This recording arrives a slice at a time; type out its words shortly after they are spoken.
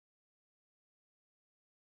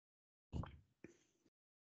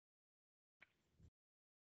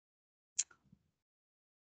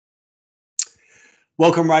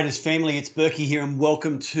Welcome, Raiders family. It's Berkey here, and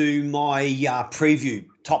welcome to my preview,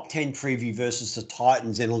 top 10 preview versus the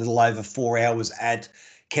Titans in a little over 4 hours at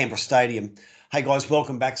Canberra Stadium. Hey, guys,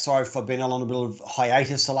 welcome back. Sorry if I've been on a bit of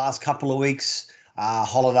hiatus the last couple of weeks.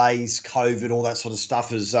 Holidays, COVID, all that sort of stuff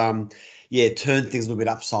has, turned things a little bit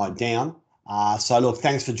upside down. Look,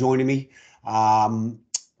 thanks for joining me. Round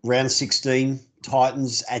 16,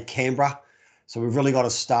 Titans at Canberra. So we've really got to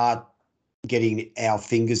start getting our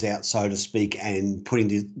fingers out, so to speak, and putting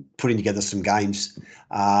together some games.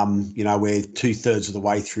 We're 2/3 of the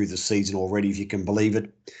way through the season already, if you can believe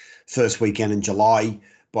it. First weekend in July.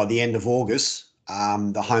 By the end of August,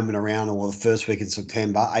 the home and around, or the first week in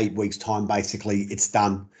September, 8 weeks' time, basically, it's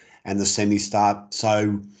done, and the semis start.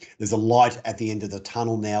 So there's a light at the end of the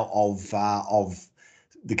tunnel now of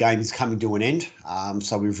the game is coming to an end.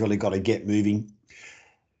 So we've really got to get moving.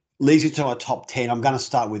 Leads you to our top 10. I'm going to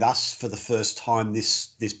start with us for the first time in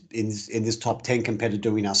this top 10 compared to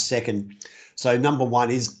doing our second. So number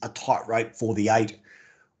one is a tight rate for the 8.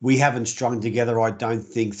 We haven't strung together, I don't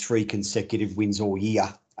think, 3 consecutive wins all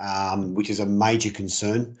year, which is a major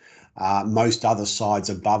concern. Most other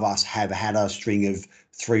sides above us have had a string of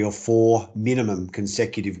 3 or 4 minimum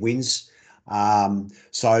consecutive wins.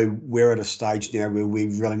 So we're at a stage now where we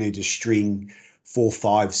really need to string 4,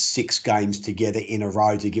 5, 6 games together in a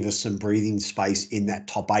row to give us some breathing space in that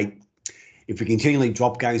top 8. If we continually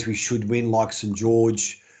drop games, we should win, like St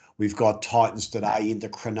George. We've got Titans today into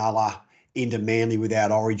Cronulla, into Manly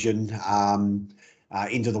without Origin,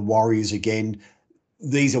 into the Warriors again.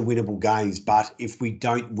 These are winnable games, but if we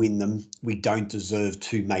don't win them, we don't deserve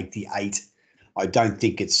to make the 8. I don't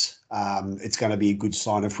think it's going to be a good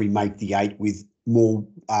sign if we make the 8 with more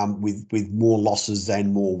losses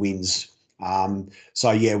than more wins.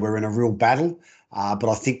 We're in a real battle, but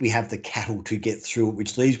I think we have the cattle to get through it,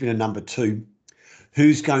 which leads me to number 2.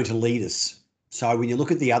 Who's going to lead us? So when you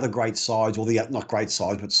look at the other great sides, or not great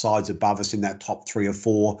sides, but sides above us in that top 3 or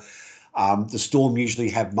 4, the Storm usually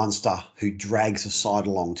have Munster, who drags the side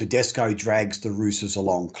along. Tedesco drags the Roosters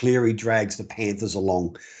along. Cleary drags the Panthers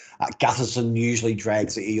along. Gutherson usually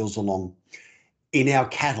drags the Eels along. In our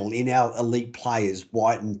cattle, in our elite players,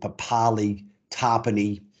 Whiten, Papali,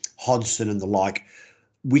 Tarpany, Hodgson and the like,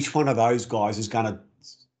 which one of those guys is going to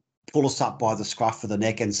pull us up by the scruff of the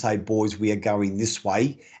neck and say, boys, we are going this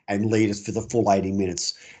way, and lead us for the full 80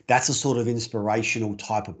 minutes? That's the sort of inspirational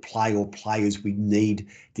type of play or players we need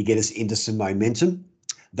to get us into some momentum.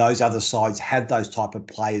 Those other sides have those type of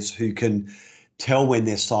players who can tell when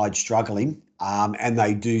their side's struggling, and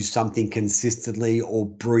they do something consistently or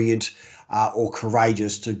brilliant or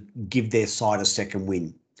courageous to give their side a second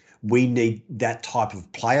win. We need that type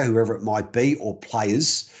of player, whoever it might be, or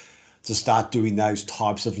players, to start doing those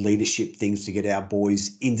types of leadership things to get our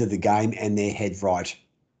boys into the game and their head right.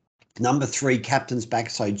 Number 3, captain's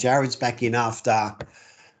back. So Jared's back in after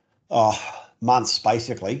months,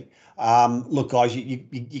 basically. Look, guys,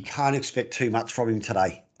 you can't expect too much from him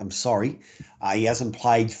today. I'm sorry. He hasn't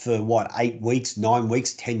played for, 8 weeks, 9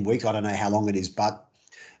 weeks, 10 weeks. I don't know how long it is, but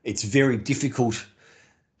it's very difficult.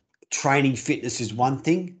 Training fitness is one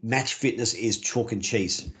thing. Match fitness is chalk and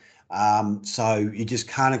cheese. So you just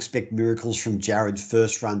can't expect miracles from Jared's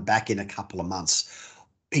first run back in a couple of months.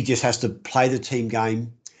 He just has to play the team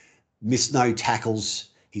game, miss no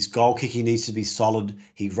tackles. His goal kicking needs to be solid.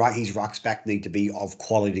 His rucks back need to be of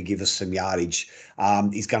quality to give us some yardage.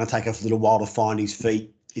 He's going to take a little while to find his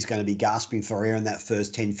feet. He's going to be gasping for air in that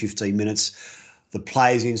first 10, 15 minutes. The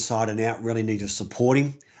players inside and out really need to support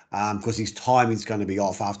him, because his time is going to be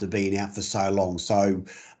off after being out for so long. So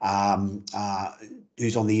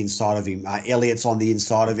who's on the inside of him? Elliott's on the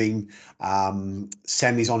inside of him.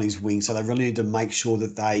 Sammy's on his wing. So they really need to make sure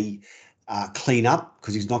that they clean up,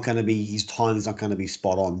 because his time is not going to be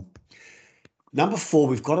spot on. Number 4,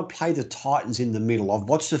 we've got to play the Titans in the middle. I've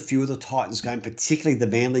watched a few of the Titans game, particularly the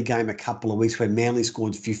Manly game a couple of weeks, where Manly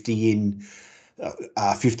scored 50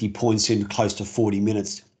 points in close to 40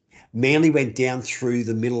 minutes. Manly went down through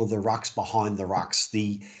the middle of the rucks, behind the rucks.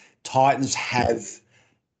 The Titans have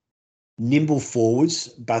nimble forwards,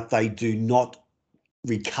 but they do not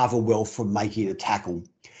recover well from making a tackle.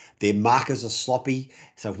 Their markers are sloppy.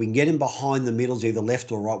 So if we can get him behind the middles, either left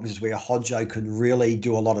or right, which is where Hodjo can really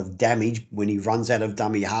do a lot of damage when he runs out of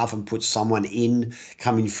dummy half and puts someone in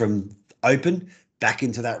coming from open, back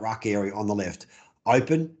into that ruck area on the left.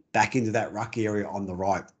 Open, back into that ruck area on the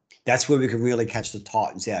right. That's where we can really catch the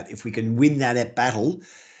Titans out. If we can win that battle,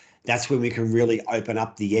 that's when we can really open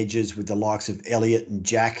up the edges with the likes of Elliott and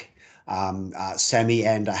Jack, Sammy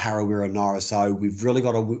and Harawira Naira. So we've really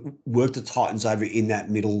got to work the Titans over in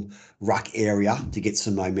that middle ruck area to get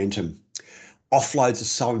some momentum. offloads are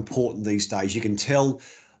so important these days. You can tell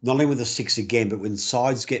not only with the 6 again, but when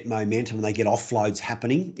sides get momentum and they get offloads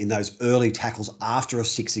happening in those early tackles after a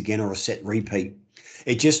 6 again or a set repeat,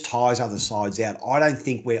 it just tires other sides out. I don't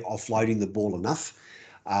think we're offloading the ball enough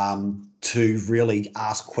to really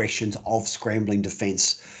ask questions of scrambling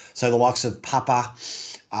defence. So the likes of Papa,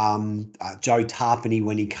 Joe Tarpany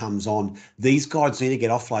when he comes on, these guys need to get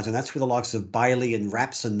offloads, and that's where the likes of Bailey and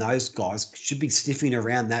Raps and those guys should be sniffing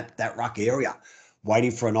around that ruck area,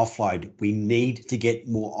 waiting for an offload. We need to get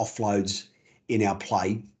more offloads in our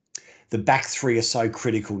play. The back three are so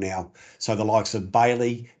critical now. So the likes of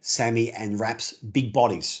Bailey, Sammy, and Raps, big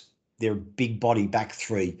bodies. They're a big body back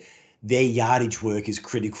three. Their yardage work is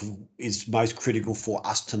critical, is most critical for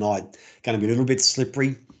us tonight. Going to be a little bit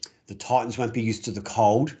slippery. The Titans won't be used to the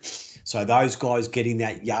cold. So those guys getting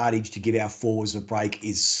that yardage to give our forwards a break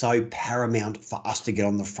is so paramount for us to get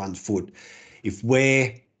on the front foot. If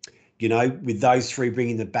we're, with those three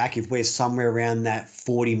bringing the back, if we're somewhere around that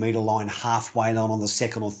 40-metre line, halfway on the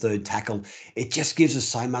second or third tackle, it just gives us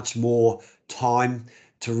so much more time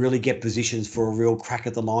to really get positions for a real crack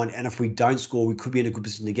at the line. And if we don't score, we could be in a good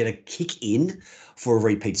position to get a kick in for a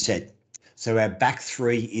repeat set. So our back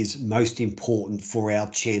three is most important for our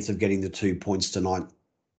chance of getting the 2 points tonight.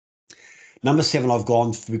 Number 7,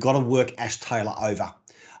 we've got to work Ash Taylor over.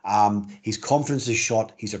 His confidence is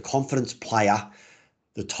shot. He's a confidence player.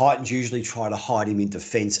 The Titans usually try to hide him in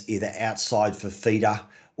defence, either outside Fifita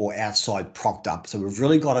or outside Proctor. So we've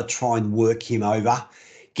really got to try and work him over,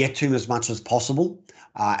 get to him as much as possible,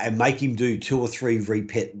 and make him do two or three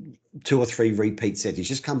repeat sets. He's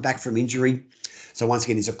just come back from injury. So once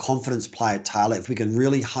again, he's a confidence player, Taylor. If we can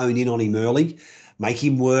really hone in on him early, make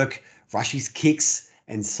him work, rush his kicks,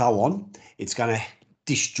 and so on, it's going to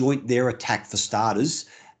disjoint their attack for starters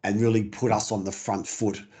and really put us on the front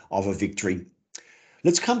foot of a victory.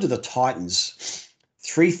 Let's come to the Titans.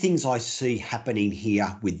 3 things I see happening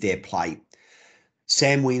here with their play.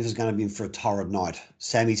 Sam Williams is going to be in for a torrid night.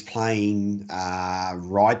 Sammy's playing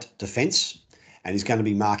right defence, and he's going to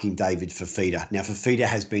be marking David Fifita. Now, Fifita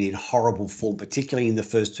has been in horrible form, particularly in the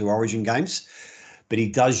first 2 Origin games, but he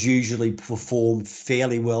does usually perform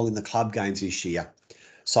fairly well in the club games this year.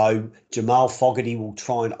 So Jamal Fogarty will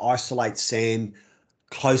try and isolate Sam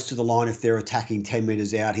close to the line if they're attacking 10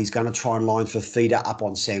 metres out. He's going to try and line Fifita up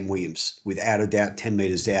on Sam Williams, without a doubt, 10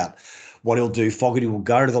 metres out. What he'll do, Fogarty will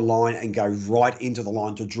go to the line and go right into the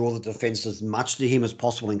line to draw the defence as much to him as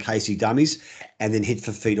possible in case he dummies, and then hit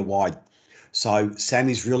Fifita wide. So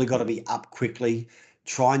Sammy's really got to be up quickly,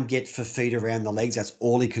 try and get Fifita around the legs. That's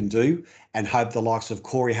all he can do, and hope the likes of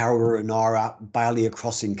Corey Harawira, Bailey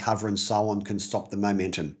across in cover and so on can stop the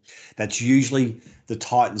momentum. That's usually the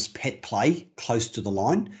Titans' pet play close to the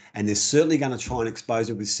line, and they're certainly going to try and expose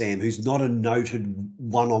it with Sam, who's not a noted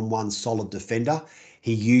one-on-one solid defender.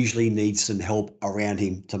 He usually needs some help around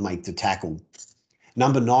him to make the tackle.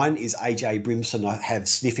 Number 9 is AJ Brimson. I have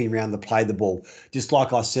sniffing around the play the ball. Just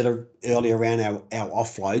like I said earlier around our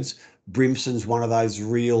offloads, Brimson's one of those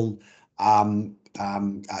real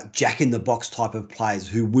jack-in-the-box type of players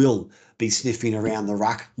who will be sniffing around the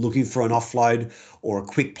ruck, looking for an offload or a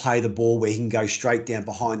quick play the ball where he can go straight down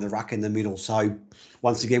behind the ruck in the middle. So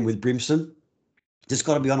once again with Brimson, just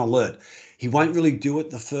got to be on alert. He won't really do it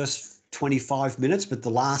the first 25 minutes, but the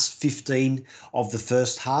last 15 of the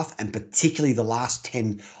first half, and particularly the last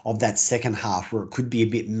 10 of that second half, where it could be a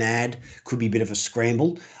bit mad, could be a bit of a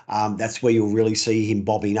scramble, that's where you'll really see him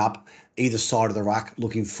bobbing up either side of the ruck,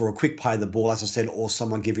 looking for a quick play of the ball, as I said, or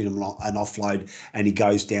someone giving him an offload, and he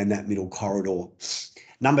goes down that middle corridor.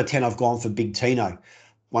 Number 10, I've gone for Big Tino.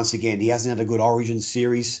 Once again, he hasn't had a good Origin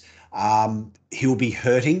series. He'll be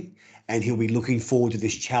hurting, and he'll be looking forward to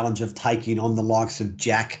this challenge of taking on the likes of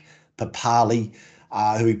Jack, Papali,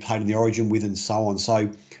 who he played in the Origin with, and so on.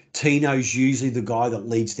 So Tino's usually the guy that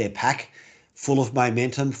leads their pack, full of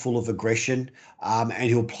momentum, full of aggression, and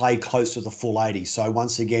he'll play close to the full 80. So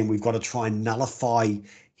once again, we've got to try and nullify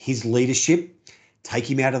his leadership, take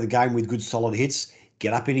him out of the game with good solid hits,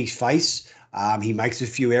 get up in his face. He makes a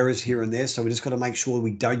few errors here and there, so we just got to make sure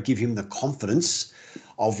we don't give him the confidence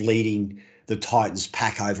of leading the Titans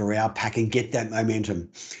pack over our pack and get that momentum.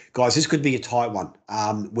 Guys, this could be a tight one.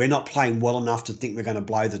 We're not playing well enough to think we're going to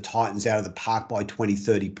blow the Titans out of the park by 20,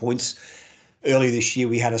 30 points. Earlier this year,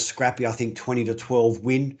 we had a scrappy, I think, 20-12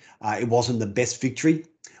 win. It wasn't the best victory.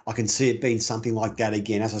 I can see it being something like that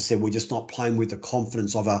again. As I said, we're just not playing with the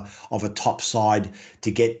confidence of a top side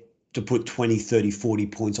to put 20, 30, 40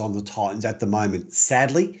 points on the Titans at the moment,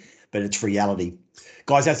 sadly, but it's reality.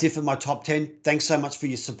 Guys, that's it for my top 10. Thanks so much for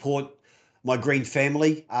your support, my green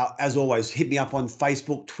family. As always, hit me up on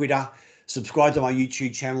Facebook, Twitter, Subscribe to my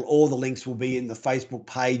YouTube channel. All the links will be in the Facebook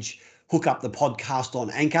page. Hook up the podcast on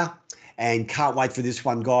Anchor. And can't wait for this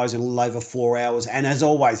one, guys, in a little over 4 hours. And as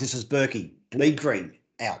always, this is Berkey. Bleed Green,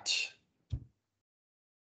 out.